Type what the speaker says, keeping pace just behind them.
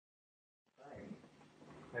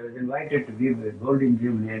I was invited to give a Golden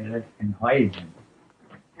Jubilee address in Huygen.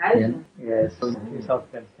 Yes, the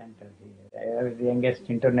software center here. I was the youngest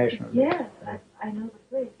international. Yes, I know the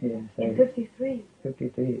place. Yes, in 53.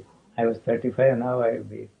 53. I was 35, now I will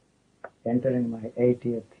be entering my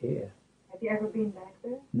 80th year. Have you ever been back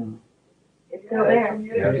there? No. It's still there.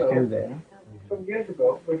 It's still there. Some years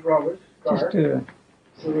ago with Robert's car. Just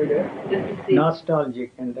We were there. Just to see.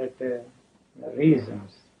 nostalgic and that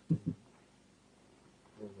reasons.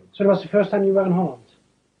 So it was the first time you were in Holland?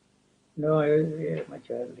 No, I was here much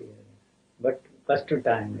earlier. But first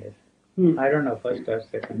time, yes. I don't know, first or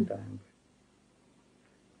second time.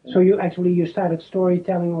 So you started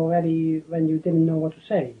storytelling already when you didn't know what to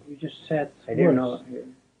say. You just said I didn't words. know.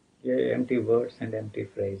 Yeah, empty words and empty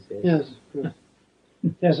phrases. Yes. Yes.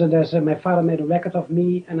 My father made a record of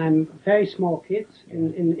me, and I'm a very small kid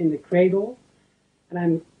in the cradle, and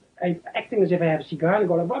I'm acting as if I have a cigar and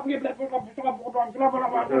going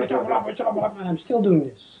and I'm still doing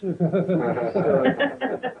this.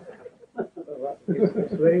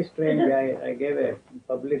 It's very strange. I gave a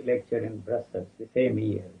public lecture in Brussels the same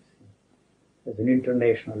year. As an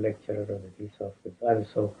international lecturer of the peace office. I was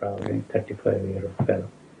so proud, a 35-year-old fellow.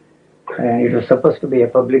 And it was supposed to be a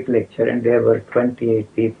public lecture, and there were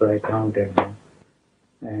 28 people, I counted them.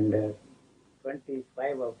 And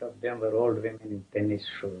 25 out of them were old women in tennis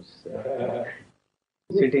shoes,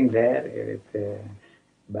 sitting there with a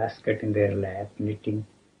basket in their lap, knitting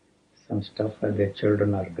some stuff for their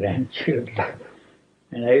children or grandchildren.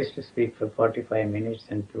 And I used to speak for 45 minutes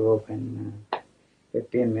and to open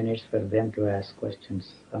 15 minutes for them to ask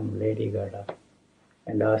questions. Some lady got up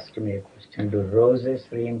and asked me a question: do roses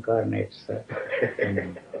reincarnate, sir?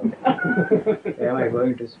 Am I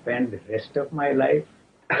going to spend the rest of my life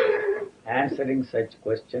answering such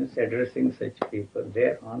questions, addressing such people?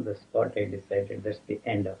 There on the spot I decided that's the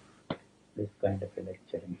end of this kind of a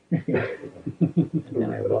lecturing. And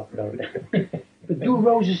then I walked out. But do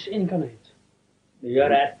roses incarnate?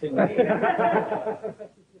 You're asking me.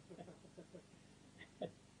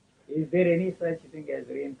 Is there any such thing as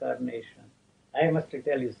reincarnation? I must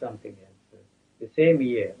tell you something else. The same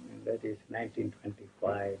year, and that is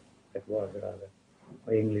 1925, that was rather.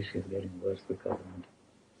 My English is getting worse because I'm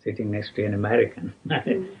sitting next to an American.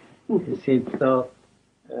 You see, so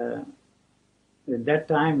at that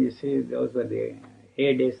time, you see, those were the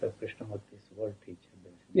heydays of Krishnamurti's world teacher.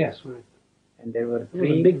 Yes, right. And there were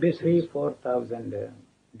big business. 4,000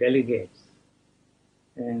 delegates.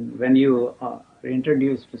 And when you are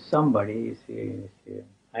introduced to somebody, you see,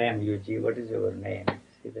 I am UG, what is your name?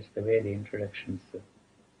 See, that's the way the introductions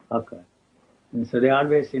occur. And so they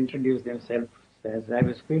always introduce themselves as, I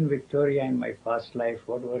was Queen Victoria in my past life,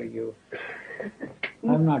 what were you?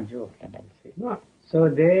 I'm not joking, see. No. So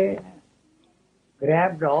they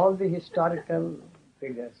grabbed all the historical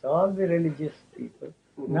figures, all the religious people,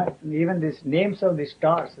 not even these names of the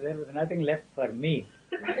stars, there was nothing left for me.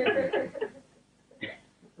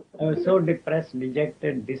 I was so depressed,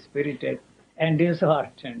 dejected, dispirited, and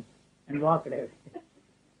disheartened, and walked away.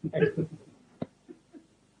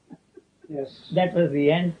 Yes. That was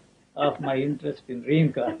the end of my interest in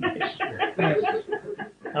reincarnation.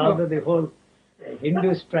 Although the whole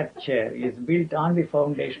Hindu structure is built on the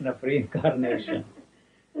foundation of reincarnation,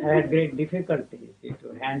 I had great difficulty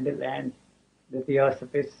to handle, and the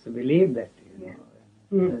Theosophists believe that,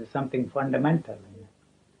 something fundamental.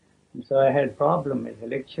 And so I had problem as a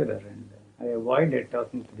lecturer, and I avoided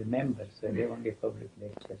talking to the members. So I gave only public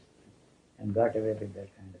lectures and got away with that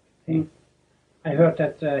kind of thing. I heard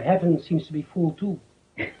that heaven seems to be full too.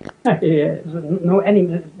 Yes.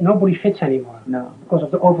 Nobody fits anymore. No. Because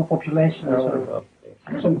of the overpopulation.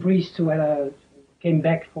 Overpopulation. Some priest who came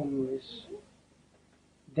back from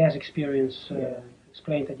his experience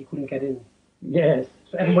explained that he couldn't get in. Yes.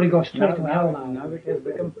 So everybody goes straight to hell now. Now it has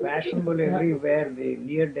become fashionable everywhere, the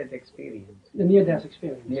near-death experience. The near-death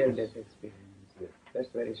experience. Near-death experience. That's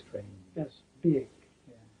very strange. Yes, big.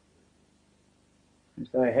 Yeah. And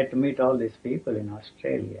so I had to meet all these people in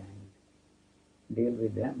Australia and deal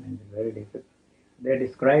with them, and it's very difficult. They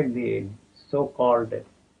describe the so-called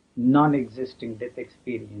non-existing death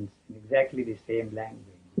experience in exactly the same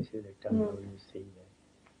language. This is the term you see there.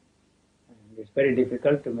 And it's very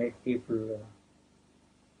difficult to make people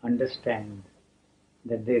understand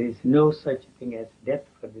that there is no such thing as death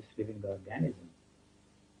for this living organism.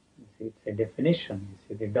 You see, it's a definition. You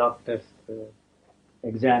see, the doctors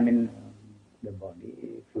examine the body.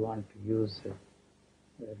 If you want to use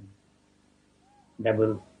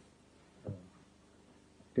double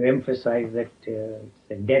to emphasize that it's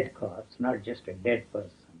a dead corpse, not just a dead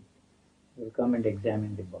person, they'll come and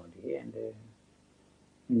examine the body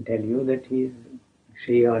and tell you that he is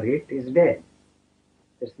she or it is dead.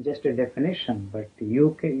 It's just a definition, but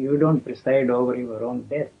you don't preside over your own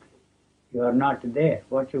death. You are not there.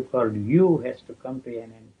 What you call you has to come to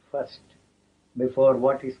an end first, before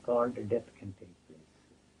what is called death can take place.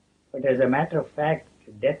 But as a matter of fact,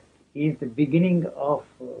 death is the beginning of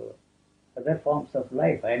other forms of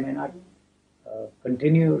life. I may not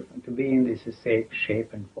continue to be in this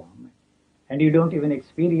shape and form. And you don't even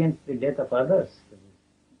experience the death of others.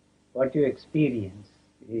 What you experience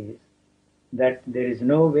is that there is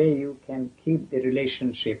no way you can keep the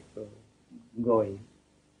relationship going.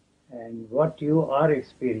 And what you are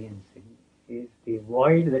experiencing is the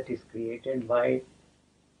void that is created by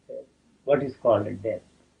what is called a death.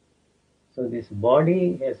 So this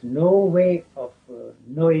body has no way of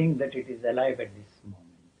knowing that it is alive at this moment.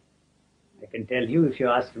 I can tell you, if you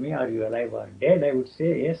ask me, are you alive or dead, I would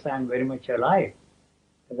say, yes, I am very much alive.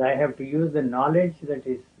 Because I have to use the knowledge that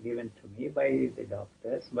is given to me by the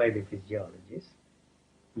doctors, by the physiologists,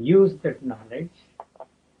 use that knowledge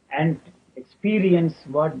and experience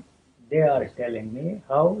what they are telling me,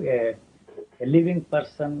 how a living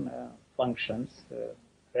person functions,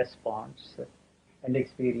 responds, and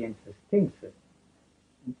experiences things.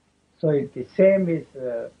 So the same is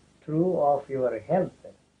true of your health.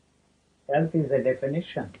 Health is a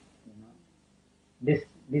definition. This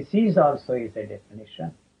disease also is a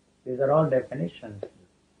definition. These are all definitions.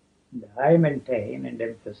 I maintain and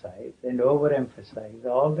emphasize and overemphasize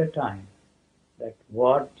all the time that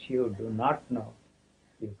what you do not know,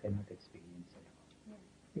 you cannot experience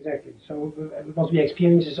it. Exactly. So what we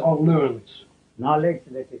experience is all learned. Knowledge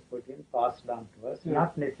that is put in, passed down to us,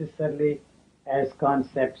 not necessarily as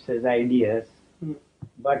concepts, as ideas,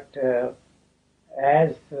 but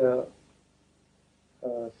as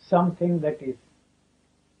something that is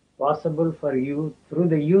possible for you through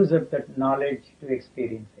the use of that knowledge to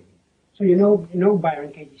experience again. So you know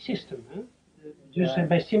Byron Katie's system, huh? Just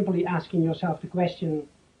by simply asking yourself the question,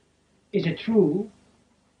 is it true?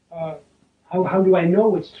 How do I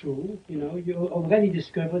know it's true? You already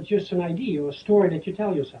discovered just an idea or a story that you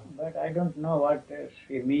tell yourself. But I don't know what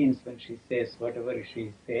she means when she says whatever she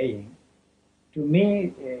is saying. To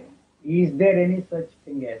me, is there any such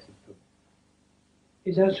thing as truth?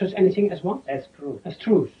 Is there such anything as what? As truth. As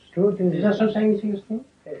truth. Truth is... Is there such anything as truth?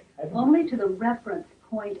 Only to the reference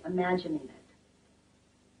point imagining it,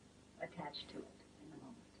 attached to it in the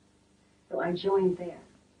moment. So I join there,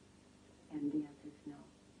 and the answer is no.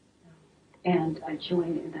 And I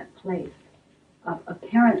join in that place of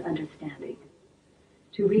apparent understanding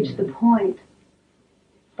to reach the point,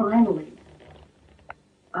 finally,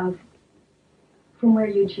 of from where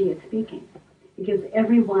Yuji is speaking. It gives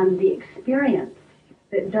everyone the experience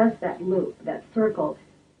that does that loop, that circle,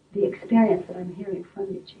 the experience that I'm hearing from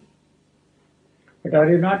Yuji. But are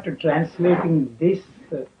you not translating this,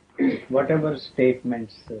 whatever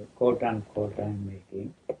statements, quote unquote, I'm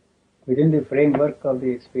making, within the framework of the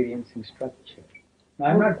experiencing structure? Now,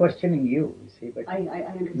 I'm not questioning you see, but I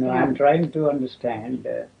understand. no, I'm trying to understand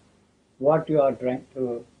what you are trying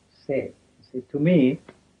to say. See, to me,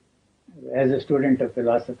 as a student of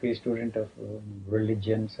philosophy, student of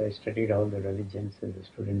religions, I studied all the religions as a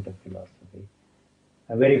student of philosophy.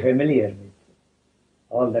 I'm very familiar with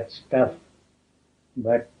all that stuff.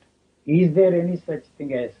 But is there any such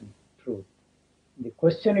thing as truth? The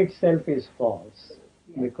question itself is false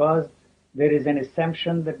because there is an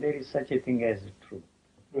assumption that there is such a thing as truth.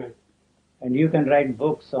 Right. And you can write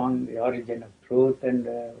books on the origin of truth and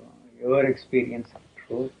your experience of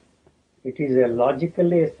truth. It is a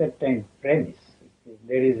logically ascertained premise.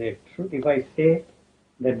 There is a truth. If I say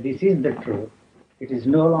that this is the truth, it is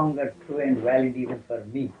no longer true and valid even for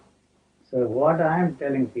me. So what I am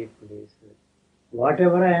telling people is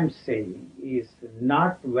whatever I am saying is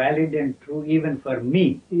not valid and true even for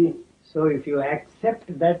me. So if you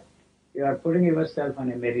accept that, you are putting yourself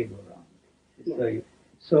on a merry-go-round. Yes.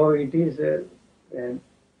 So it is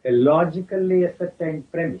a logically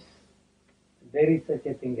ascertained premise. There is such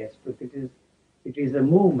a thing as truth. It is a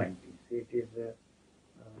movement. It is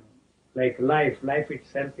like life. Life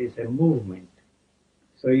itself is a movement.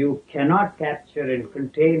 So you cannot capture and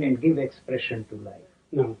contain and give expression to life.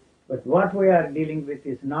 No. But what we are dealing with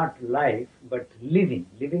is not life, but living.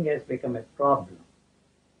 Living has become a problem.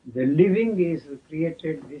 The living is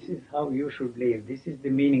created, this is how you should live, this is the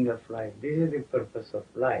meaning of life, this is the purpose of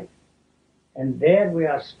life. And there we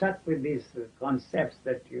are stuck with these concepts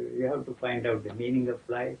that you have to find out the meaning of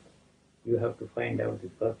life, you have to find out the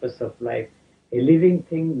purpose of life. A living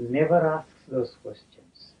thing never asks those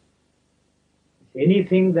questions.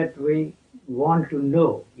 Anything that we want to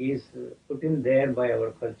know is put in there by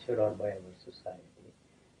our culture or by our society.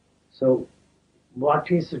 So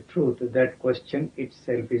what is the truth? That question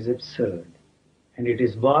itself is absurd. And it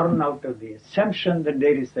is born out of the assumption that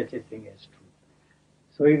there is such a thing as truth.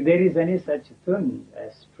 So if there is any such thing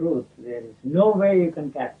as truth, there is no way you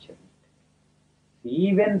can capture it.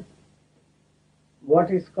 Even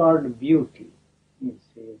what is called beauty, you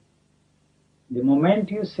see, the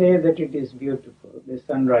moment you say that it is beautiful, the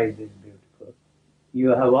sunrise is beautiful, you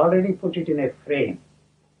have already put it in a frame,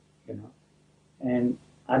 and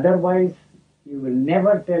otherwise you will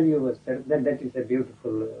never tell yourself that that is a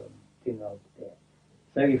beautiful thing out there.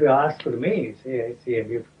 So if you ask for me, say I see a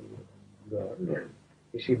beautiful girl,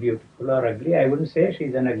 is she beautiful or ugly? I wouldn't say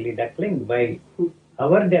she's an ugly duckling by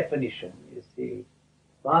our definition, you see,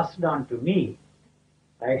 passed on to me.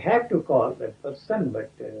 I have to call that person,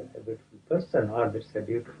 but a beautiful person, or that's a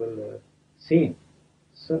beautiful scene.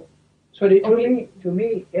 So to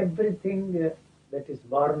me, everything that is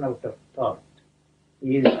born out of thought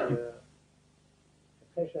is a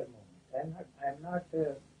pleasure moment. I'm not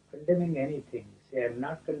condemning anything. See, I'm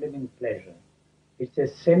not condemning pleasure. It's a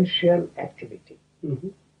sensual activity. Mm-hmm.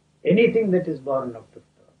 Anything that is born out of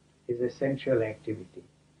thought is a sensual activity.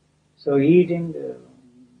 So eating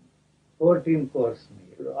 14-course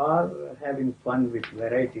meal or having fun with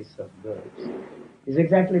varieties of girls is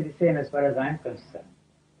exactly the same as far as I'm concerned.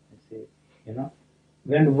 You see,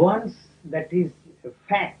 when once that is a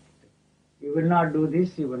fact, you will not do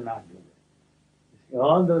this, you will not do that. You see,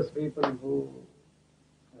 all those people who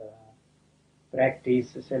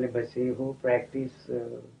practice celibacy, who practice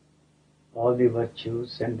all the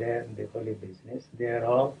virtues and they're in the holy business, they are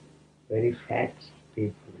all very fat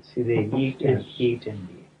people. See, they eat and eat and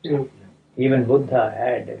eat. Yeah. Even Buddha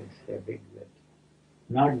had a big,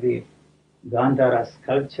 not the Gandhara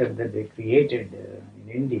sculpture that they created in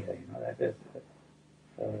India, that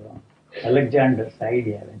was Alexander's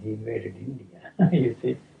idea when he invaded India. You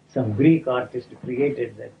see, some Greek artist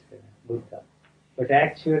created that Buddha. But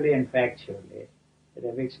actually and factually, it had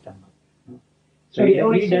a big stomach. So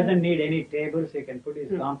he doesn't need any tables, he can put his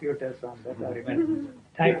computers on that or even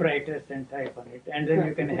typewriters and type on it. And then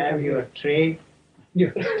you can have your tray,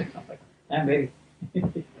 your stomach. I'm very...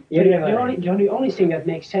 the only thing that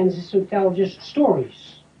makes sense is to tell just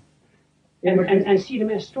stories. Yeah, and see them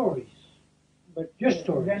as stories. But just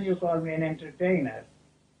stories. Then you call me an entertainer.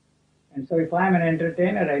 And so if I'm an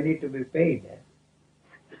entertainer, I need to be paid.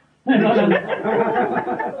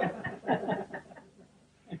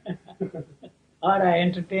 Or I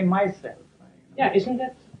entertain myself. Yeah, isn't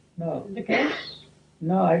that the case?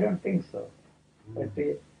 No, I don't think so. But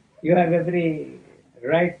you have every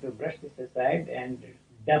right to brush this aside and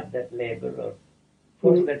dub that label or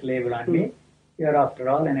force that label on me. You're after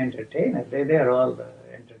all an entertainer. They're all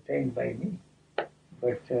entertained by me.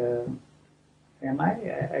 But am I?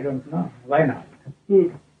 I don't know. Why not?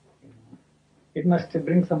 It must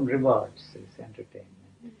bring some rewards, this entertainment.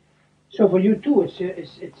 So for you too,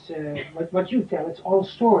 it's what you tell. It's all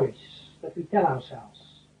stories that we tell ourselves,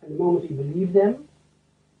 and the moment we believe them,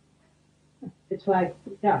 it's like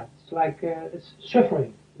it's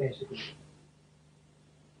suffering basically.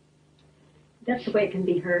 That's the way it can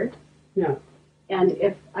be heard. Yeah. And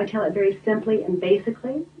if I tell it very simply and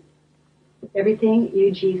basically, everything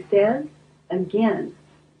UG says, again,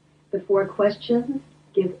 the 4 questions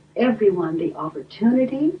give everyone the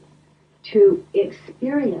opportunity to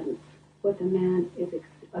experience what the man is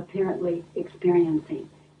apparently experiencing.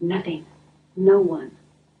 Nothing, no one,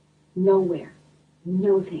 nowhere,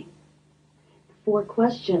 nothing. 4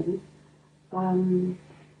 questions, hearing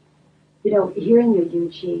you,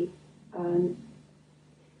 UG,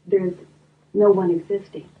 there's no one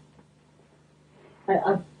existing.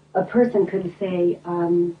 A person could say,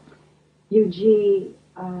 UG,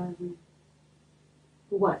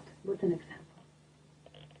 what? What's an example?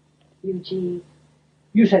 UG.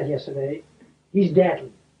 You said yesterday, he's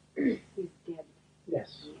deadly. He's dead.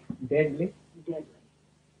 Yes. Deadly? Deadly.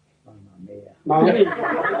 Mamma mia. Mamma mia.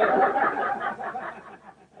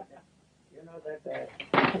 You know that...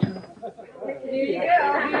 Here you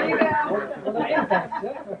go.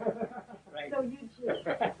 Right. So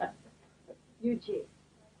UG,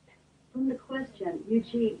 from the question,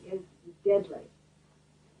 UG is deadly.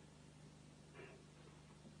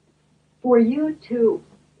 For you to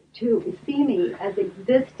see me as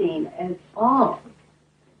existing at all,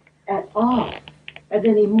 as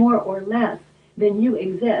any more or less than you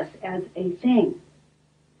exist as a thing,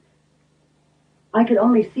 I could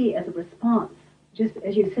only see as a response, just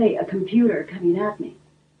as you say, a computer coming at me.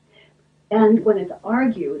 And when it's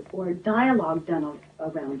argued or dialogue done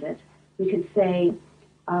around it, we could say,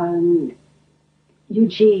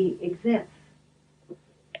 UG exists.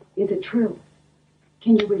 Is it true?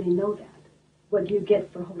 Can you really know that? What do you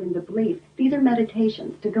get for holding the belief? These are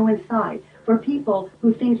meditations to go inside. For people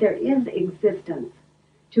who think there is existence,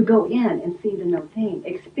 to go in and see the no thing,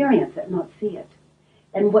 experience it, not see it.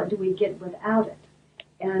 And what do we get without it?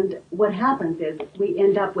 And what happens is we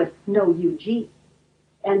end up with no UG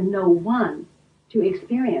and no one to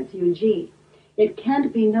experience UG. It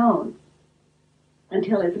can't be known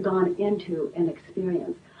until it's gone into an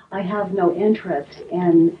experience. I have no interest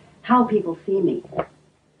in how people see me.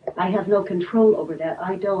 I have no control over that.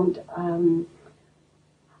 I don't,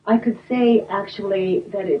 I could say actually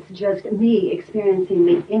that it's just me experiencing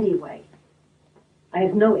me anyway. I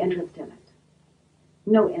have no interest in it.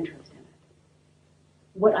 No interest in it.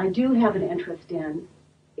 What I do have an interest in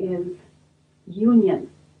is union.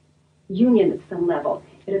 Union at some level.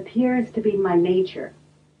 It appears to be my nature.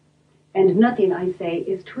 And nothing I say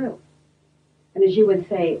is true. And as you would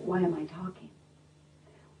say, why am I talking?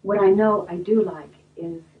 What I know I do like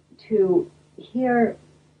is to hear,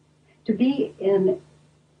 to be in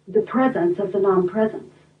the presence of the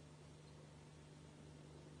non-presence.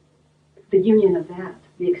 The union of that,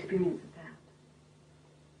 the experience of that.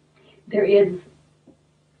 There is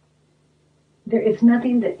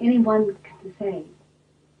nothing that anyone can say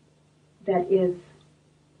that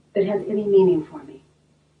has any meaning for me.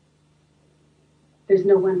 There's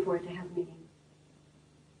no one for it to have meaning.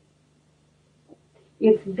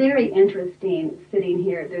 It's very interesting sitting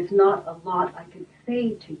here. There's not a lot I could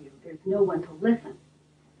say to you. There's no one to listen.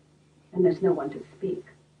 And there's no one to speak.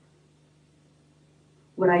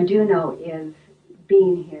 What I do know is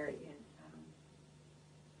being here is,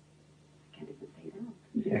 I can't even say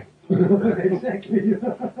that. Yeah, exactly.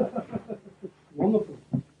 Wonderful.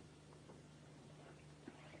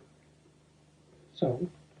 So?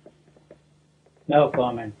 No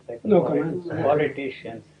comment. Like No comments.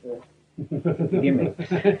 Politicians, gimmicks.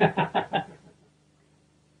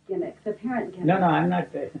 Gimmicks, apparent gimmicks. No, I'm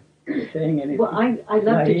not saying anything. Well, I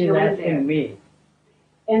love to he's join asking there. me.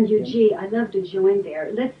 And Eugene, I love to join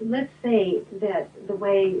there. Let's say that the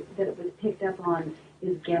way that it was picked up on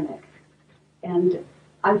is gimmicks. And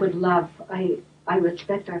I would love, I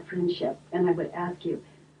respect our friendship, and I would ask you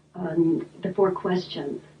the 4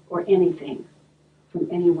 questions or anything from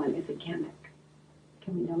anyone is a gimmick.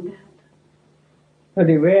 Can we know that? So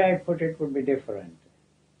the way I put it would be different.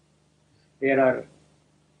 There are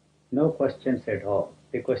no questions at all.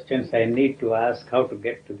 The questions I need to ask: how to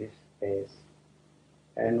get to this space,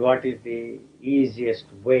 and what is the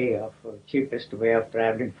easiest way of, cheapest way of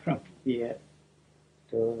traveling from here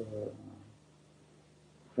to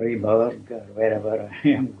Freiburg or wherever I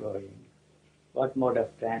am going. What mode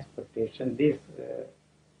of transportation? These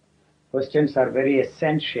questions are very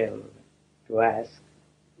essential to ask.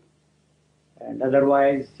 And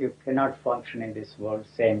otherwise, you cannot function in this world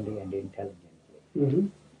sanely and intelligently. Mm-hmm.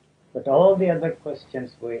 But all the other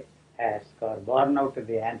questions we ask are born out of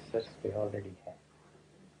the answers we already have.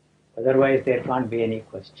 Otherwise, there can't be any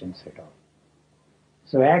questions at all.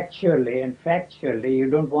 So actually and factually, you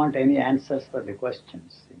don't want any answers for the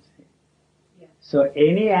questions. Yes. So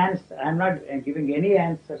any answer, I'm not giving any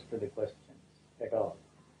answers to the questions at all.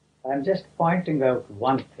 I'm just pointing out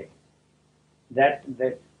one thing, that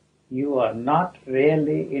you are not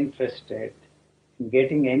really interested in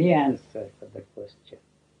getting any answer for the question.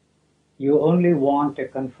 You only want a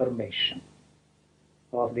confirmation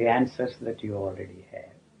of the answers that you already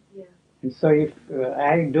have. Yeah. And so if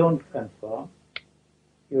I don't confirm,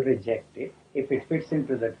 you reject it. If it fits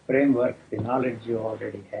into that framework, the knowledge you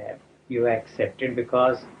already have, you accept it,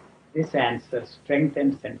 because this answer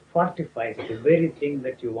strengthens and fortifies the very thing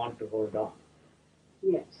that you want to hold on.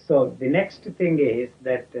 Yes. So the next thing is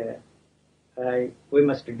that we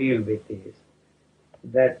must deal with is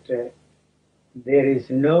that there is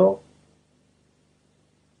no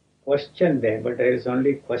question there, but there is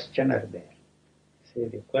only questioner there. See,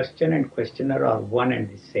 the question and questioner are one and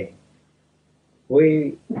the same.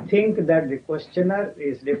 We think that the questioner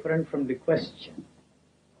is different from the question.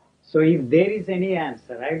 So if there is any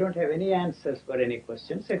answer, I don't have any answers for any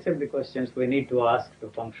questions except the questions we need to ask to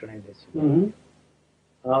function in this world. Mm-hmm.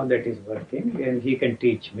 How that is working, and he can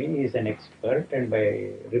teach me. He is an expert, and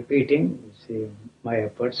by repeating, my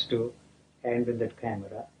efforts to handle that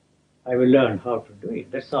camera, I will learn how to do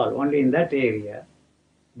it. That's all. Only in that area,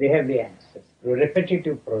 they have the answers. Through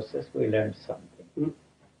repetitive process, we learn something. Mm-hmm.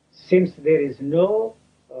 Since there is no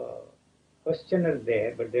questioner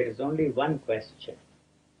there, but there is only one question,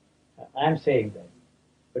 I am saying that.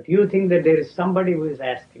 But you think that there is somebody who is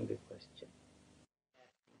asking the question.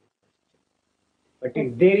 But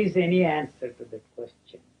if there is any answer to that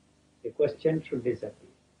question, the question should disappear.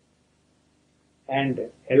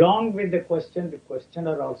 And along with the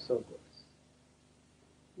questioner also goes.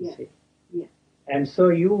 You Yes. see. Yes. And so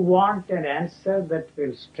you want an answer that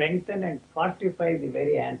will strengthen and fortify the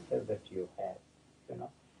very answer that you have. You know.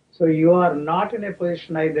 So you are not in a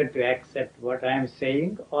position either to accept what I am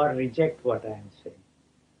saying or reject what I am saying.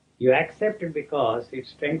 You accept it because it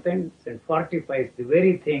strengthens and fortifies the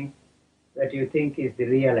very thing that you think is the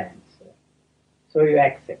real answer. So you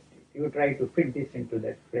accept it. You try to fit this into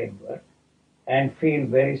that framework and feel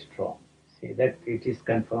very strong. See that it is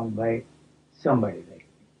confirmed by somebody like me.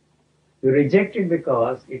 You reject it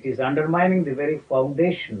because it is undermining the very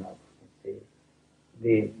foundation of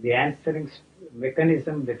the answering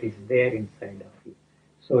mechanism that is there inside of you.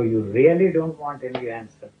 So you really don't want any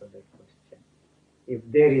answer for that question. If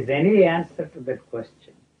there is any answer to that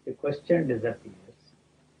question, the question disappears.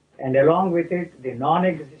 And along with it, the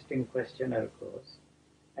non-existing questioner goes.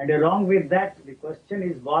 And along with that, the question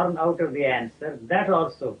is born out of the answer. That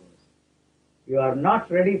also goes. You are not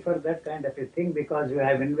ready for that kind of a thing because you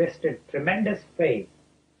have invested tremendous faith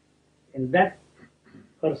in that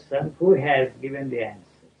person who has given the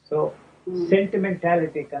answer. So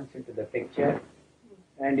sentimentality comes into the picture,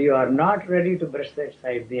 and you are not ready to brush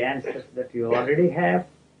aside the answers that you already have.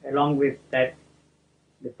 Along with that,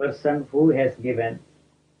 the person who has given,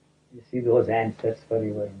 you see, those answers for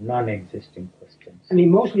your non-existing questions. And we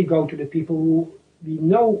mostly go to the people who we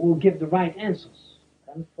know will give the right answers.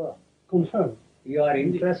 Confirm. You are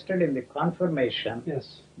interested in the confirmation,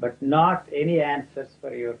 Yes. but not any answers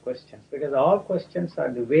for your questions, because all questions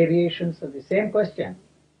are the variations of the same question,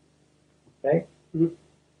 right? Mm.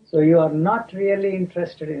 So you are not really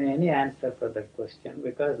interested in any answer for that question,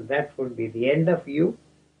 because that would be the end of you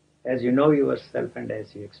as you know yourself and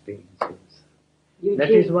as you experience yourself.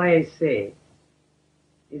 That is why I say,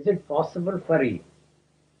 is it possible for you?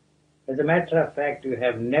 As a matter of fact, you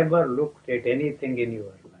have never looked at anything in your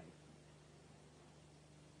life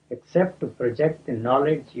except to project the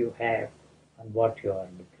knowledge you have on what you are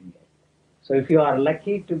looking at. So if you are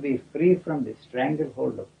lucky to be free from the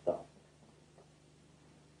stranglehold of thought,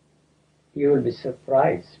 you will be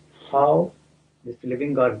surprised how this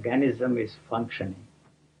living organism is functioning,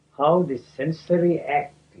 how the sensory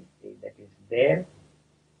activity that is there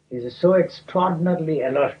is so extraordinarily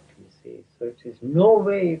alert, you see. So it is no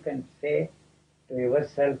way you can say to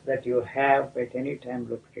yourself that you have at any time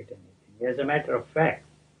looked at anything. As a matter of fact,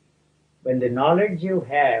 when the knowledge you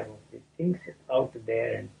have of the things out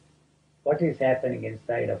there and what is happening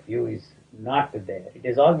inside of you is not there, it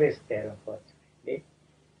is always there, unfortunately.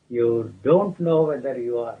 You don't know whether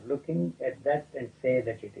you are looking at that and say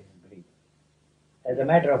that it is breathing. As a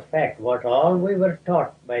matter of fact, what all we were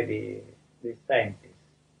taught by the scientists,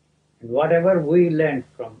 and whatever we learned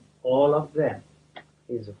from all of them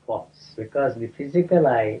is false, because the physical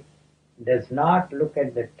eye does not look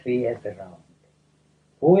at the tree as a round.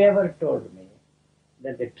 Whoever told me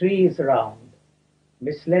that the tree is round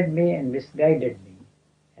misled me and misguided me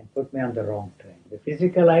and put me on the wrong track. The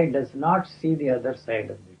physical eye does not see the other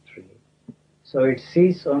side of the tree. So it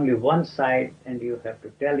sees only one side, and you have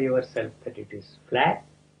to tell yourself that it is flat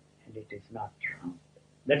and it is not round.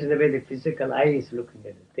 That is the way the physical eye is looking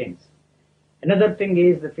at the things. Another thing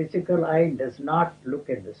is the physical eye does not look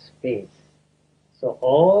at the space. So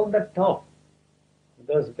all the talk,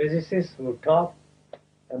 those physicists who talk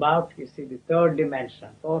about, you see, the third dimension,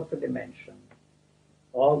 fourth dimension,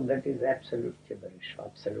 all that is absolute gibberish,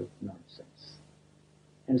 absolute nonsense.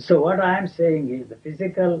 And so what I am saying is the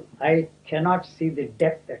physical eye cannot see the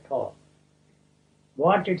depth at all.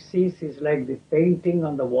 What it sees is like the painting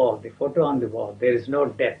on the wall, the photo on the wall. There is no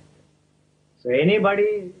depth. So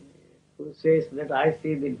anybody who says that I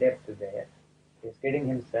see the depth there is kidding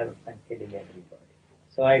himself and kidding everybody.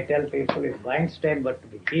 So I tell people, if Weinstein were to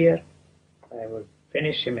be here, I would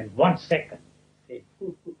finish him in 1 second. See,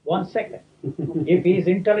 1 second. If he is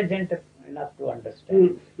intelligent enough to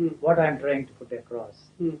understand what I am trying to put across.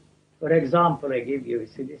 For example, I give you,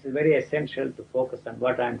 see, this is very essential to focus on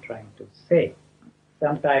what I am trying to say.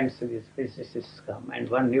 Sometimes these physicists come, and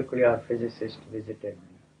one nuclear physicist visited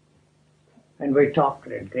me. And we talked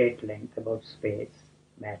at great length about space,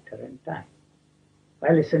 matter, and time.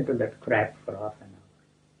 I listened to that crap for half an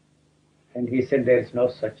hour. And he said, there is no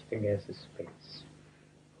such thing as a space.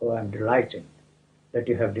 Oh, I'm delighted that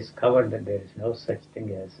you have discovered that there is no such thing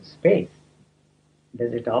as a space.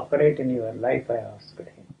 Does it operate in your life? I asked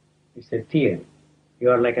him. It's a theory. You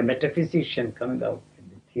are like a metaphysician coming out with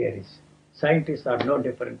the theories. Scientists are no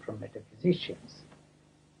different from metaphysicians.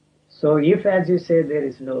 So if, as you say, there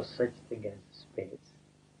is no such thing as space,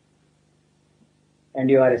 and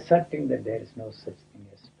you are asserting that there is no such thing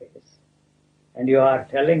as space, and you are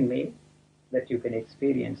telling me that you can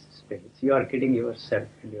experience space, you are kidding yourself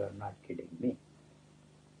and you are not kidding me.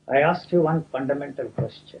 I asked you one fundamental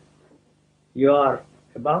question. You are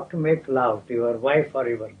about to make love to your wife or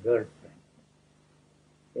your girlfriend.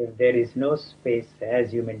 If there is no space,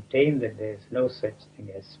 as you maintain that there is no such thing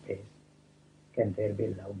as space, can there be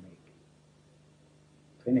love making?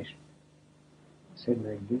 Finished. Said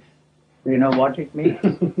like this. Do you know what it means?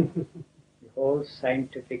 The whole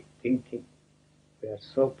scientific thinking, we are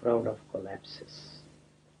so proud of collapses.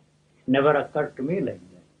 It never occurred to me like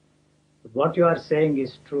that. But what you are saying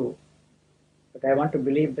is true, but I want to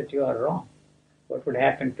believe that you are wrong. What would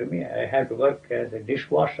happen to me? I have to work as a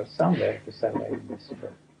dishwasher somewhere to survive in this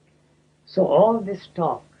world. So all this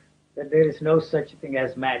talk that there is no such thing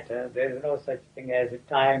as matter, there is no such thing as a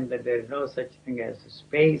time, that there is no such thing as a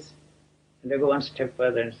space, and they go one step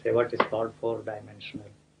further and say what is called four-dimensional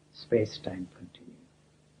space-time continuum.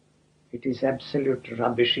 It is absolute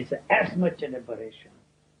rubbish. It's as much an aberration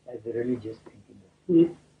as the religious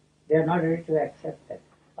thinking. They are not ready to accept that.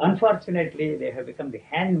 Unfortunately, they have become the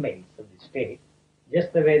handmaids of the state,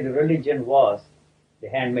 just the way the religion was the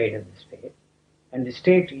handmaid of the state, and the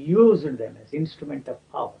state used them as instrument of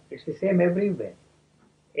power. It's the same everywhere.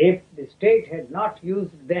 If the state had not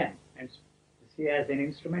used them and see as an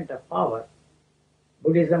instrument of power,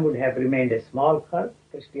 Buddhism would have remained a small cult,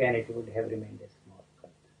 Christianity would have remained a small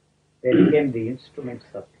cult. They became the instruments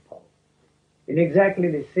of power. In exactly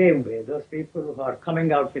the same way, those people who are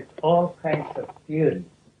coming out with all kinds of theories,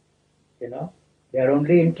 they are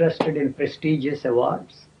only interested in prestigious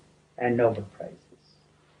awards and Nobel Prizes.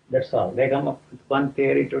 That's all. They come up with one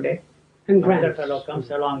theory today, And another grants. fellow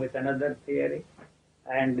comes along with another theory,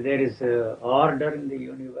 and there is order in the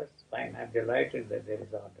universe. Fine, I'm delighted that there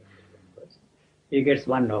is order in the universe. He gets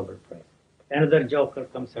one Nobel Prize. Another joker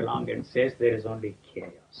comes along and says there is only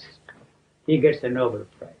chaos. He gets a Nobel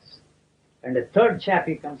Prize. And a third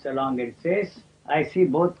chappie comes along and says, I see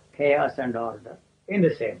both chaos and order in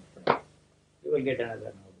the same frame. You will get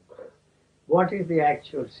another Nobel Prize. What is the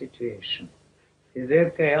actual situation? Is there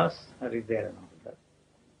chaos or is there an order?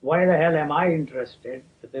 Why the hell am I interested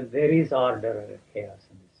that there is order or chaos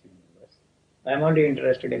in this universe? I'm only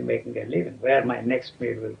interested in making a living, where my next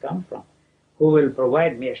meal will come from, who will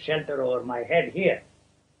provide me a shelter over my head here.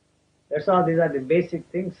 That's all. These are the basic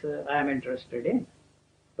things I am interested in.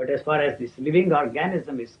 But as far as this living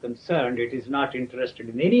organism is concerned, it is not interested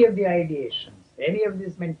in any of the ideations, any of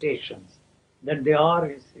these mentations that they are.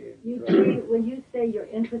 Eugene, when you say you're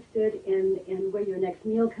interested in where your next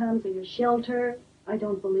meal comes or your shelter, I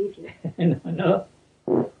don't believe you.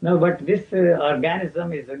 No, but this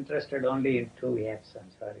organism is interested only in two F's. I'm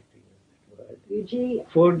sorry to use that word. Eugene,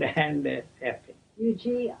 Food and effing.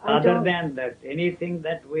 Eugene, Other than that, anything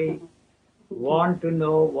that we want to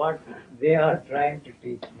know what they are trying to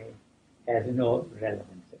teach me has no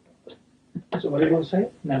relevance at all. So what are you going to say?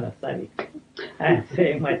 No, sorry. I'm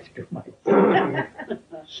saying much too much.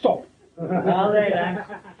 Stop. All right,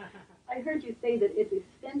 I heard you say that it's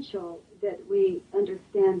essential that we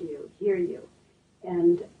understand you, hear you,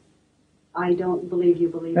 and I don't believe you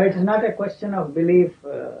believe No, that. it's not a question of belief,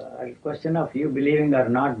 a question of you believing or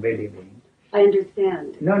not believing. I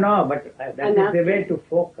understand. No, but that I'm is the asking. way to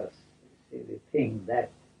focus. See, the thing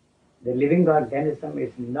that the living organism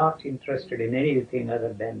is not interested in anything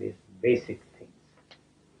other than these basic things.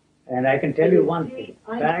 And I can tell you one thing.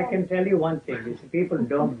 I can tell you one thing. These people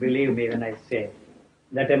don't believe me when I say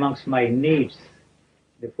that amongst my needs,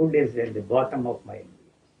 the food is at the bottom of my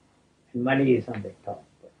needs, and money is on the top.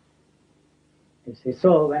 You see,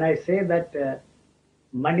 so when I say that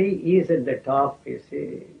money is at the top, you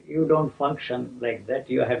see, you don't function like that.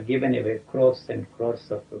 You have given away crores and crores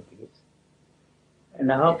of rupees. And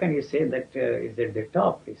how can you say that is at the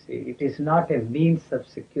top? You see, it is not a means of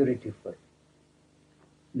security for you.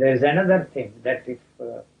 There is another thing that if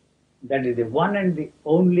that is the one and the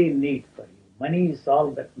only need for you. Money is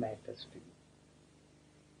all that matters to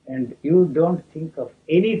you. And you don't think of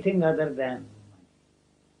anything other than money.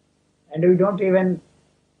 And you don't even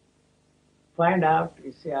find out,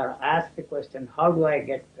 you see, or ask the question, how do I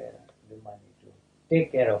get the money to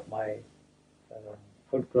take care of my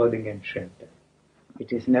food, clothing, and shelter?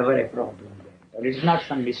 It is never a problem there. Or it is not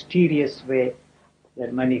some mysterious way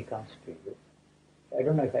that money comes to you. I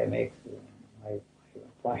don't know if I make my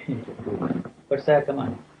point. But sir, come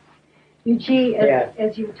on. Eugene, Yeah.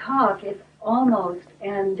 as you talk, it's almost,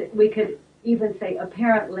 and we could even say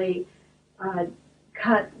apparently,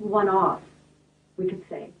 cut one off, we could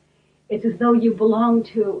say. It's as though you belong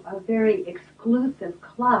to a very exclusive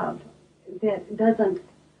club that doesn't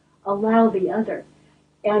allow the other.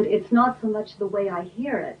 And it's not so much the way I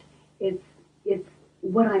hear it, it's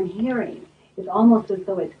what I'm hearing. It's almost as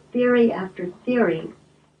though it's theory after theory,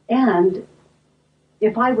 and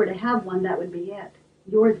If I were to have one, that would be it.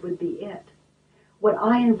 Yours would be it. What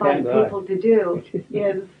I invite Thank God. people to do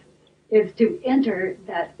is to enter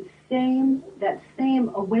that same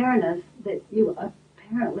awareness that you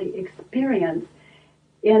apparently experience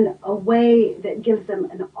in a way that gives them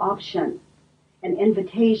an option. An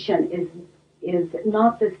invitation is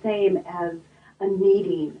not the same as a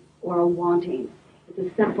needing or a wanting. It's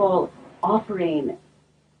a simple offering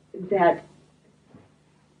that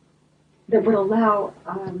would allow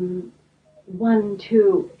one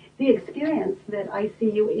to, the experience that I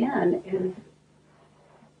see you in is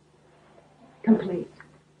complete.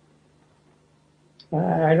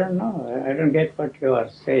 I don't know. I don't get what you are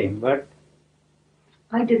saying, but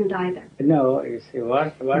I didn't either. no, you see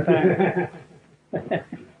what I.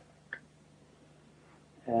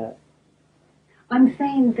 I'm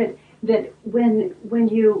saying that when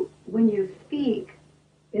you speak,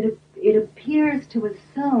 it appears to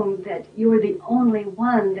assume that you're the only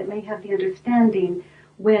one that may have the understanding,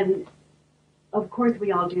 when of course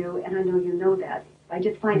we all do, and I know you know that. I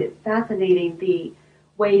just find it fascinating the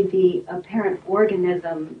way the apparent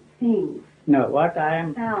organism sings, No, what I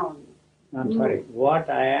am. sounds. I'm sorry. What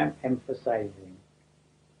I am emphasizing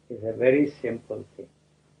is a very simple thing.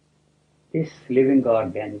 This living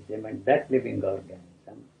organism and that living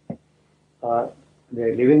organism, or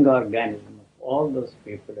the living organism of all those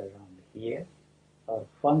people around here, are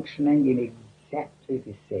functioning in exactly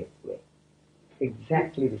the same way.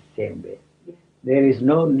 Exactly the same way. There is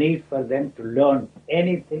no need for them to learn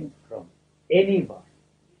anything from anyone.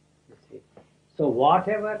 You see. So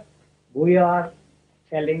whatever we are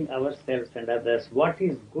telling ourselves and others, what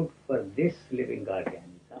is good for this living organism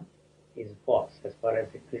is false as far as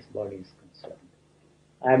this body is concerned.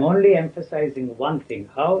 I am only emphasizing one thing,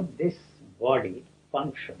 how this body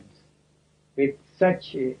functions with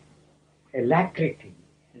such alacrity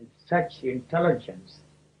and such intelligence,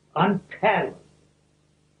 unparalleled.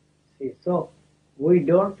 See, so we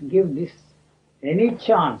don't give this any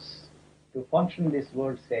chance to function in this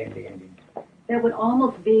world safely and intelligently. That would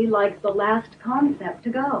almost be like the last concept to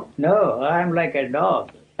go. No, I am like a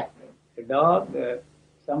dog. A dog,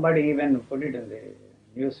 somebody even put it in the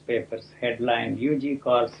newspaper's headline, UG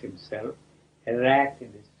calls himself a rat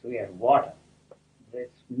in the sewer water.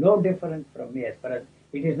 That's no different from me as far as,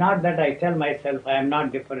 it is not that I tell myself I am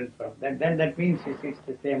not different from that, then that means it's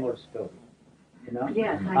the same old story. You know?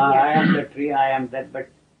 Yes, I am the tree, I am that, but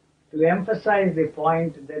to emphasize the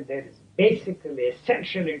point that there is basically,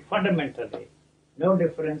 essentially, fundamentally, no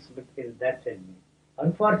difference between that and me.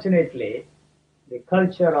 Unfortunately, the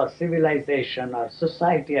culture or civilization or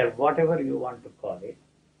society or whatever you want to call it,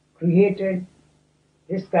 created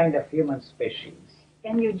this kind of human species.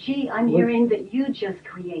 And I'm hearing that you just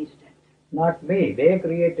created it. Not me, they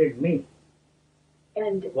created me.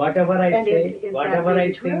 And Whatever I and say, is whatever that I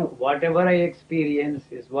really true? think, whatever I experience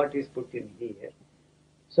is what is put in here.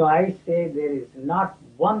 So I say there is not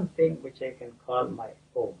one thing which I can call my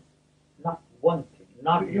own. Not one thing,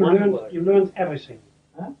 not one word. You learned everything.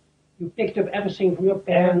 Huh? You picked up everything from your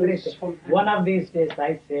parents. Everything. From One of these days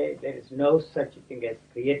I say there is no such thing as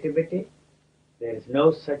creativity. There is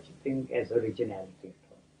no such thing as originality at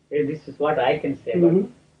all. This is what I can say. But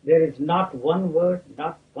there is not one word,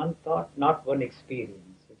 not one thought, not one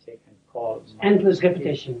experience which I can call. Endless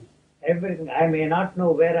repetition. Everything. I may not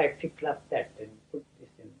know where I picked up that and put this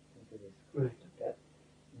into this. Right.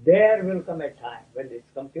 There will come a time when these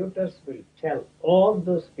computers will tell all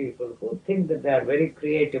those people who think that they are very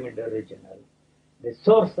creative and original, the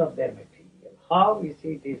source of their material, how you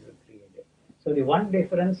see it is created. So the one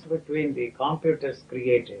difference between the computers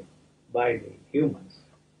created by the humans,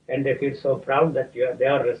 and they feel so proud that they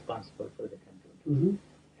are responsible for the computer.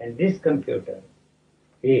 And this computer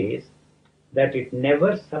is that it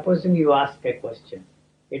never, supposing you ask a question,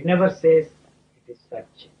 it never says it is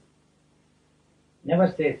such. Never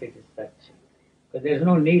says it is such. Because there is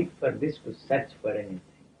no need for this to search for anything.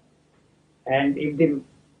 And if it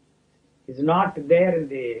is not there in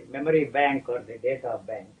the memory bank or the data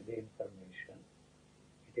bank, the information,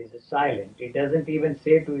 it is silent. It doesn't even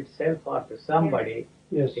say to itself or to somebody,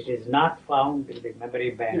 Yes. it is not found in the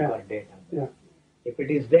memory bank Yeah. or data bank. Yeah. If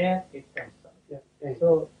it is there, it comes out. Yeah.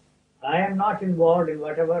 So I am not involved in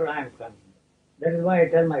whatever I am coming. That is why I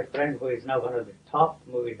tell my friend, who is now one of the top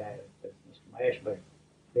movie directors, Mr. Mahesh Bhatt,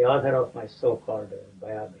 the author of my so-called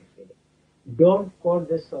biography, don't quote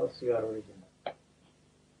this source, you are original.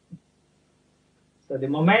 So the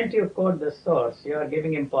moment you quote the source, you are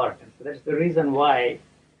giving importance. That's the reason why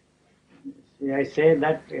I say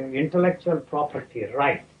that intellectual property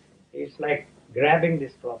rights, it's like grabbing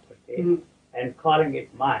this property and calling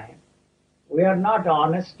it mine. we are not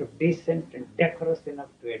honest, decent, and decorous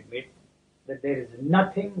enough to admit that there is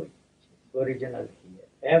nothing which is original here.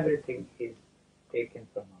 Everything is taken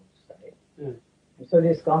from outside. Mm. And so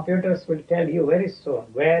these computers will tell you very soon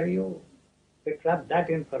where you picked up that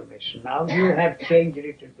information. Now you have changed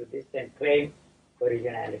it into this and claim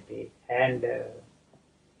originality and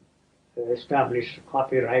established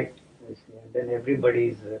copyright. And then everybody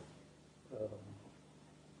is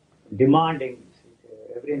demanding,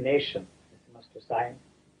 every nation must assign,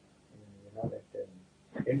 that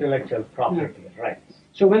intellectual property rights.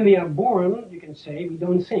 So when we are born, you can say we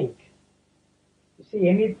don't think. You see,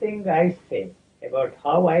 anything I say about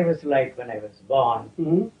how I was like when I was born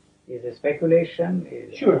Mm-hmm. is a speculation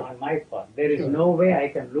is Sure. on my part. There is Sure. no way I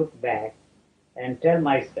can look back and tell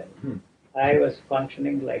myself I was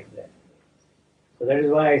functioning like that. So that is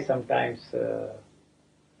why I sometimes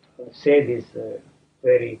say these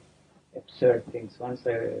very absurd things. Once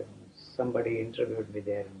somebody interviewed me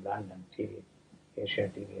there in London, TV, Asia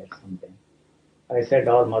TV or something. I said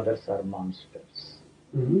all mothers are monsters.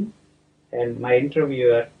 Mm-hmm. And my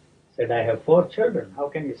interviewer said, I have 4 children. How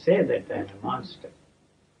can you say that I'm a monster?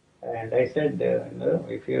 And I said, no,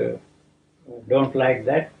 if you don't like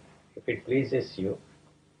that, if it pleases you,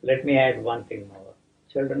 let me add one thing more.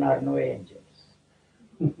 Children are no angels.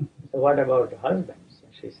 So what about husbands?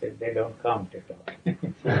 And she said, they don't count at all.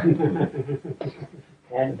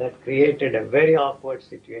 And that created a very awkward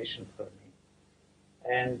situation for me.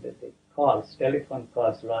 And the telephone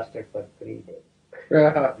calls lasted for 3 days.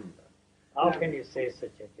 How can you say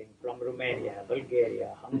such a thing? From Romania,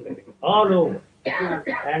 Bulgaria, Hungary, all over.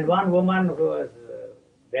 And one woman who was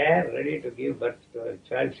there, ready to give birth to a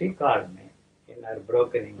child, she called me in her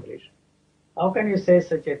broken English. How can you say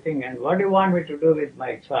such a thing? And what do you want me to do with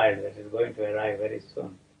my child that is going to arrive very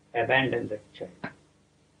soon? Abandon that child.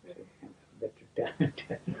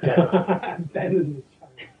 Abandon the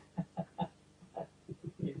child.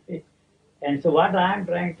 You see? And so what I am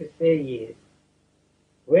trying to say is,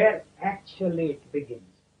 where actually it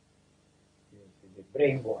begins, the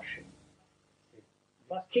brainwashing. The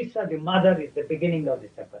first kiss of the mother is the beginning of the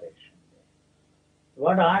separation.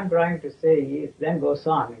 What I'm trying to say is, then goes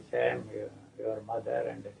on, he said, I'm your mother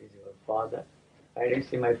and that is your father. I didn't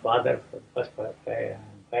see my father for the first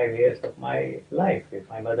 5 years of my life. If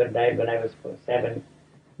my mother died when I was 7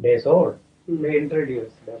 days old, they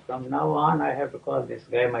introduced that from now on I have to call this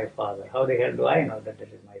guy my father. How the hell do I know that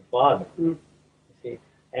it is my father? You see?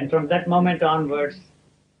 And from that moment onwards,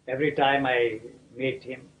 every time I meet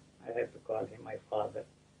him, I have to call him my father.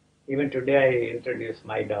 Even today I introduce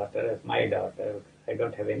my daughter as my daughter. I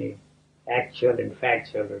don't have any actual and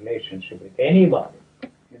factual relationship with anybody,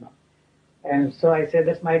 And so I say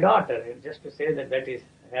that's my daughter, and just to say that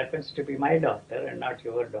happens to be my daughter and not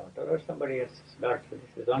your daughter or somebody else's daughter.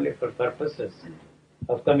 This is only for purposes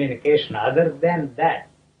of communication. Other than that,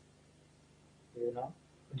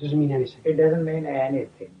 It doesn't mean anything. it doesn't mean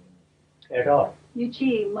anything at all.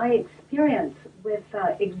 Yuji, my experience with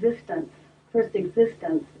first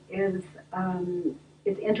existence, is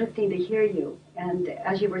it's interesting to hear you. And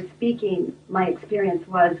as you were speaking, my experience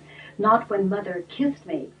was not when Mother kissed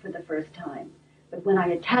me for the first time, but when I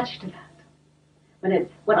attached to that,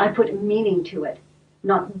 when I put meaning to it,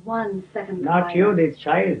 not 1 second. Not you, the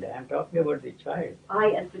child. I'm talking about the child. I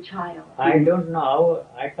as the child. I don't know how,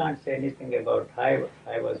 I can't say anything about how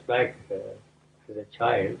I was like as a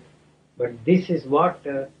child, but this is what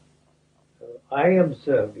I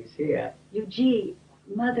observed. You see, Yuji,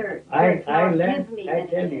 Mother I does not learned, give me I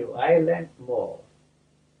tell anything. you, I learned more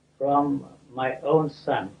from my own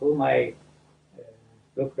son, whom I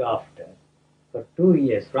looked after for 2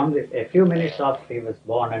 years, from a few minutes after he was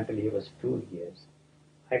born until he was 2 years.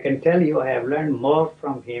 I can tell you I have learned more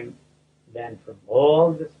from him than from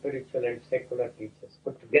all the spiritual and secular teachers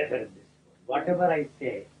put together in this world. Whatever I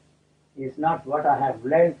say is not what I have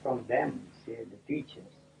learned from them, say the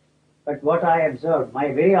teachers, but what I observed. My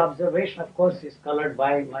very observation, of course, is colored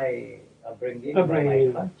by my upbringing, by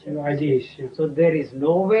my culture. Your ideas. Yeah. So there is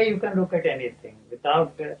no way you can look at anything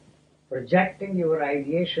without projecting your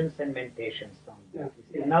ideations and meditations on that.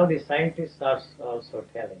 Yeah. Now the scientists are also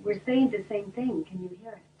telling. We're saying the same thing. Can you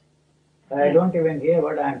hear it? I don't even hear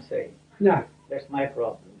what I'm saying. No. That's my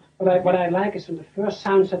problem. What I like is when the first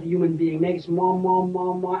sounds that a human being makes, mom, mom,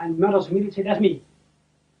 mom, mom, and mothers immediately say, that's me.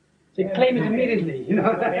 They claim it immediately,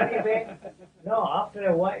 But anyway, no, after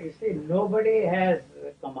a while, you see, nobody has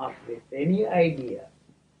come up with any idea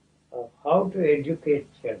of how to educate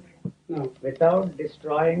children without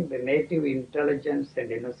destroying the native intelligence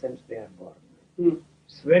and innocence they are born with.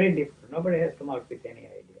 It's very difficult. Nobody has come up with any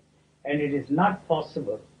idea. And it is not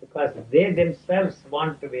possible because they themselves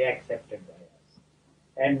want to be accepted by us.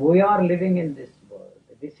 And we are living in this world.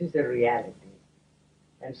 This is a reality.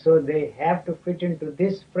 And so they have to fit into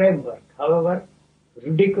this framework, however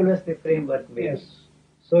ridiculous the framework may be. Yes.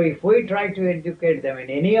 So if we try to educate them in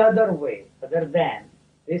any other way other than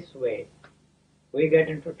this way, we get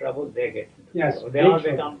into trouble, they get into Yes, trouble. They all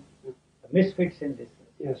big become misfits in this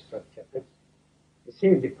Yes. structure. You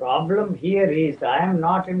see, the problem here is I am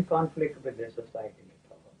not in conflict with the society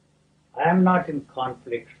at all. I am not in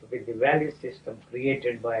conflict with the value system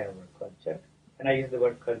created by our culture. When I use the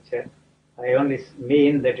word culture, I only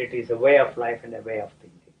mean that it is a way of life and a way of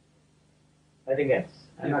thinking. Nothing else.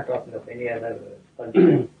 I'm not talking of any other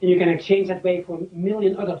culture. You can exchange that way for a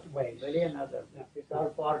million other ways. Million other. Yeah. It's all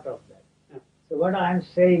part of that. Yeah. So what I'm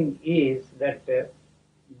saying is that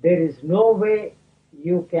there is no way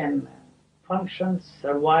you can function,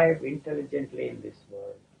 survive intelligently in this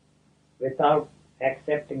world without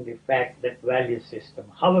accepting the fact that value system,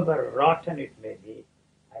 however rotten it may be,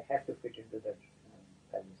 I have to fit into that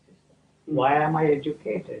value system. Why am I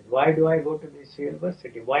educated? Why do I go to this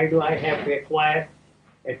university? Why do I have to acquire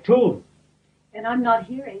a tool? And I'm not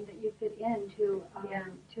hearing that you fit into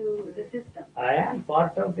to the system. I am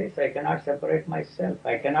part of this. I cannot separate myself.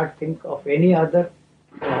 I cannot think of any other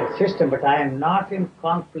system, but I am not in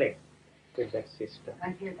conflict with that system.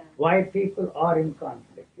 I hear that. Why people are in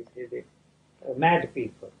conflict? You see, the mad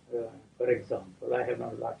people, for example, I have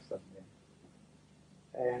known lots of them.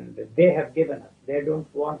 And they have given up. They don't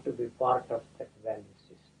want to be part of that value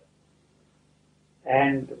system.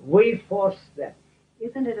 And we force them.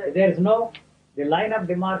 Isn't it a... There's no, the line of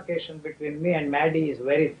demarcation between me and Maddie is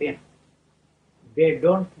very thin. They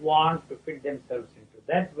don't want to fit themselves into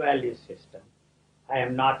that value system. I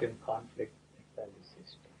am not in conflict with that value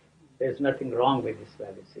system. There's nothing wrong with this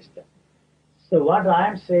value system. So what I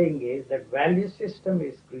am saying is that value system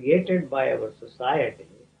is created by our society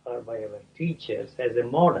or by our teachers as a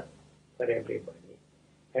model for everybody.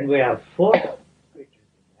 And we are forced to fit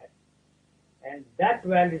into that. And that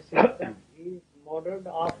value system is modeled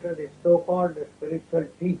after the so-called spiritual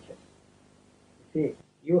teachers. See,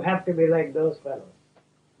 you have to be like those fellows,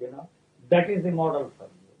 you know. That is the model for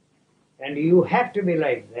you. And you have to be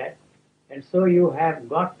like that. And so you have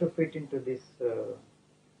got to fit into this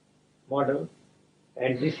model.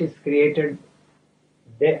 And this is created,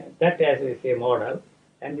 that as we say, model.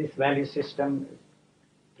 And this value system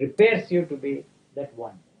prepares you to be that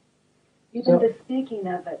one. Even the speaking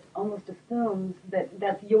of it almost assumes that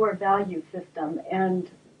that's your value system, and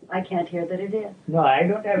I can't hear that it is. No, I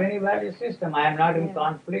don't have any value system. I am not in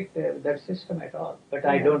conflict with that system at all. But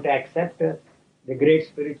I don't accept the great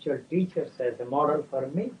spiritual teachers as a model for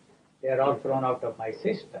me. They are all thrown out of my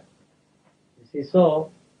system. You see,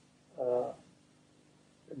 so I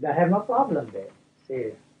have no problem there.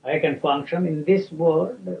 See, I can function in this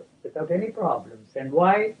world without any problems. And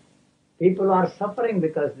why people are suffering?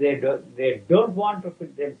 Because they don't want to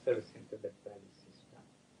put themselves into that value system.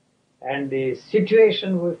 And the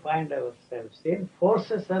situation we find ourselves in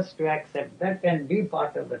forces us to accept that and be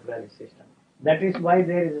part of that value system. That is why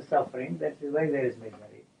there is a suffering. That is why there is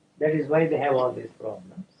misery. That is why they have all these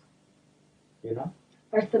problems. You know?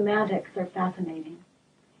 Our semantics are fascinating.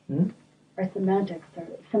 Our semantics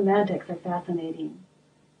are fascinating.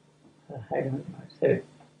 I don't know. So,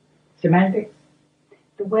 semantics?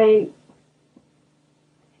 The way,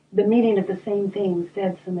 the meaning of the same thing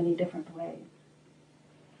said so many different ways.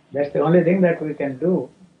 That's the only thing that we can do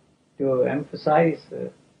to emphasize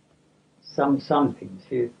some things.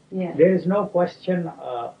 See, Yes. there is no question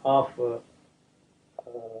of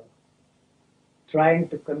trying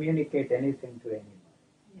to communicate anything to anyone.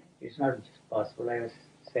 Yes. It's not just possible. I was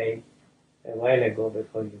saying a while ago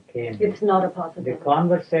before you came. It's not a The possibility.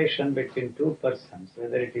 conversation between two persons,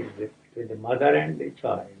 whether it is between the mother and the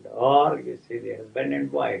child, or you see the husband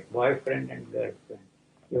and wife, boyfriend and girlfriend,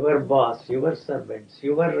 your boss, your servants,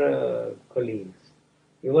 your colleagues,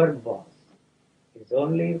 your boss, is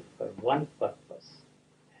only for one purpose,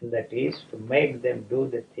 and that is to make them do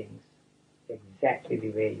the things exactly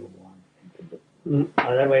the way you want them to do.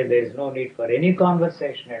 Otherwise, there is no need for any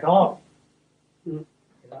conversation at all. You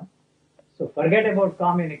know? So forget about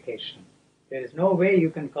communication. There is no way you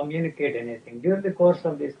can communicate anything during the course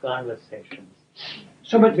of these conversations.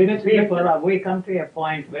 So, but We come to a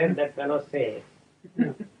point where that fellow says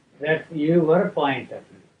that your point of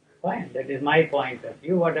view. Fine, that is my point of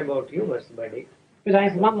view. What about yours, buddy? But I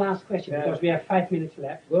have one last question because we have 5 minutes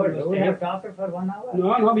left. Good. So We have talked for 1 hour.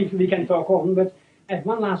 No, we can talk on, but I have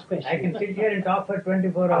one last question. I can sit here and talk for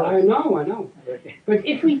 24 I hours. know. But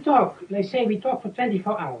if we talk, let's say we talk for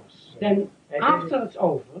 24 hours, then after it's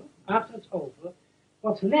over,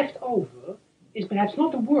 what's left over is perhaps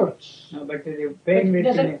not the words, No, but the pain But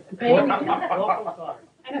there's within a pain within- vocal cords.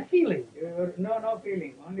 and a feeling. No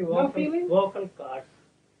feeling. Only No feeling? vocal cords.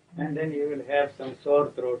 And then you will have some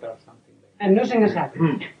sore throat or something like And nothing has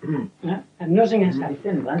happened. Huh? And nothing has that. happened.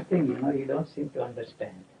 Listen, one thing, you don't seem to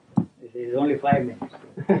understand. This is only 5 minutes.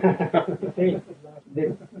 You see,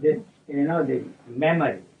 the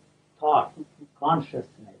memory, thought,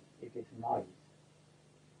 consciousness, it is noise.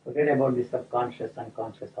 Forget about the subconscious,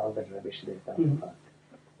 unconscious, all that rubbish they talk about.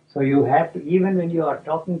 So you have to, even when you are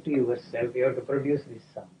talking to yourself, you have to produce these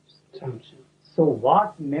sounds. Sounds. So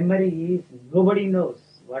what memory is, nobody knows.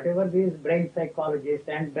 Whatever these brain psychologists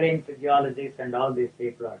and brain physiologists and all these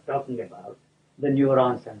people are talking about, the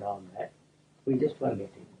neurons and all that, we just forget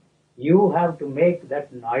it. You have to make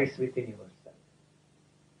that noise within yourself,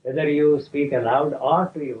 whether you speak aloud or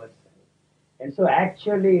to yourself. And so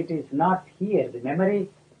actually it is not here. The memory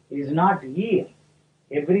is not here.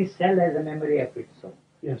 Every cell has a memory of its own.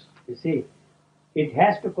 Yes. You see, it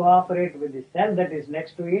has to cooperate with the cell that is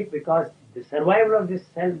next to it because the survival of this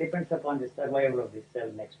cell depends upon the survival of the cell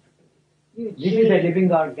next to it. This is a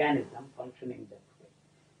living organism functioning that way.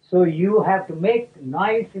 So you have to make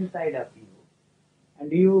noise inside of you,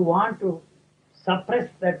 and you want to suppress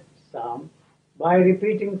that sound by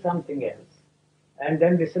repeating something else, and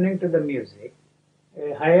then listening to the music,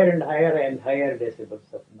 higher and higher and higher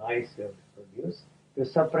decibels of noise you have to produce to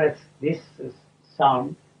suppress this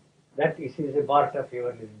sound that is a part of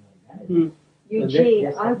your living organism. Eugene,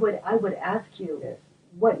 yes, I would ask you Yes.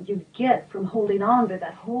 what you get from holding on to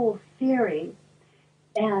that whole theory,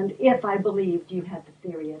 and if I believed you had the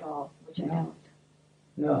theory at all, which I No. don't.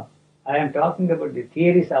 No, I am talking about the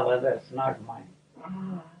theories of others, not mine.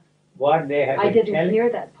 Ah, What they have I been didn't telling, hear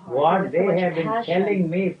that part. There what was they so much have been passion. telling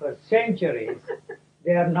me for centuries,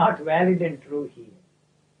 they are not valid and true here.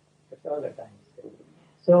 That's all that I'm saying.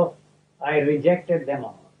 So I rejected them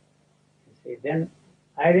all. You see, then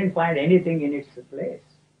I didn't find anything in its place,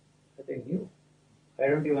 nothing new. I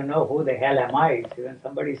don't even know who the hell am I. See, when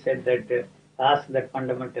somebody said that, ask that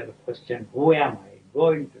fundamental question, who am I?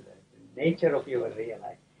 Go into the nature of your real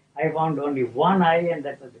I. I found only one I, and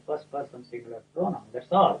that was the first person singular pronoun.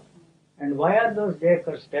 That's all. And why are those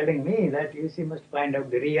jakers telling me that you must find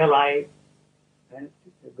out the real I and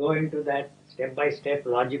go into that step by step,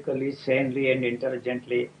 logically, sanely, and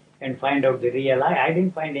intelligently, and find out the real I? I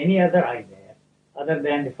didn't find any other I there other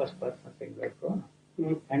than the first person singular pronoun.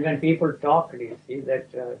 And when people talk, you see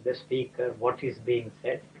that the speaker, what is being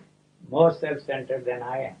said, more self-centered than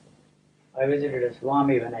I am. I visited a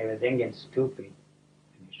Swami when I was young and stupid.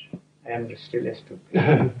 I am still a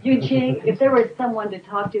stupid. Eugene, if there was someone to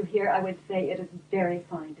talk to here, I would say it is very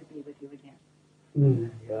fine to be with you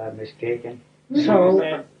again. You are mistaken.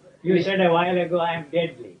 So You said a while ago I am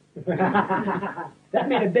deadly. that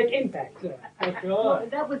made a big impact. Well,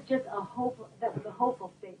 that was just a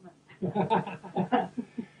hopeful statement.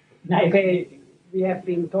 Nice. Okay, we have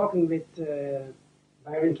been talking with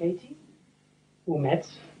Byron Katie, who met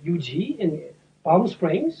Eugene in Palm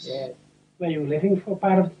Springs, Yes, where you're living for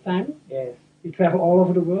part of the time. yes. You travel all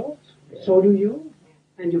over the world, Yes. so do you.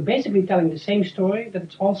 And you're basically telling the same story, that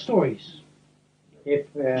it's all stories. If,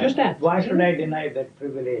 Just that. Why should I deny that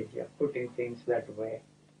privilege of putting things that way?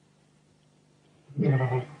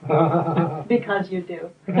 Because you do.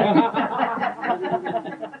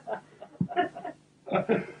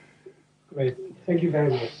 Great. Thank you very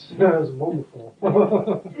much. That was wonderful.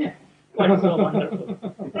 What's so wonderful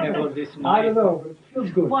about this I night? don't know, but it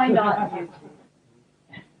feels good. Why not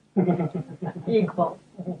Eugene? Equal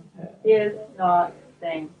is not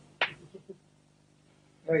same.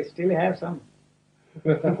 So I still have some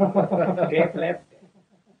tape left.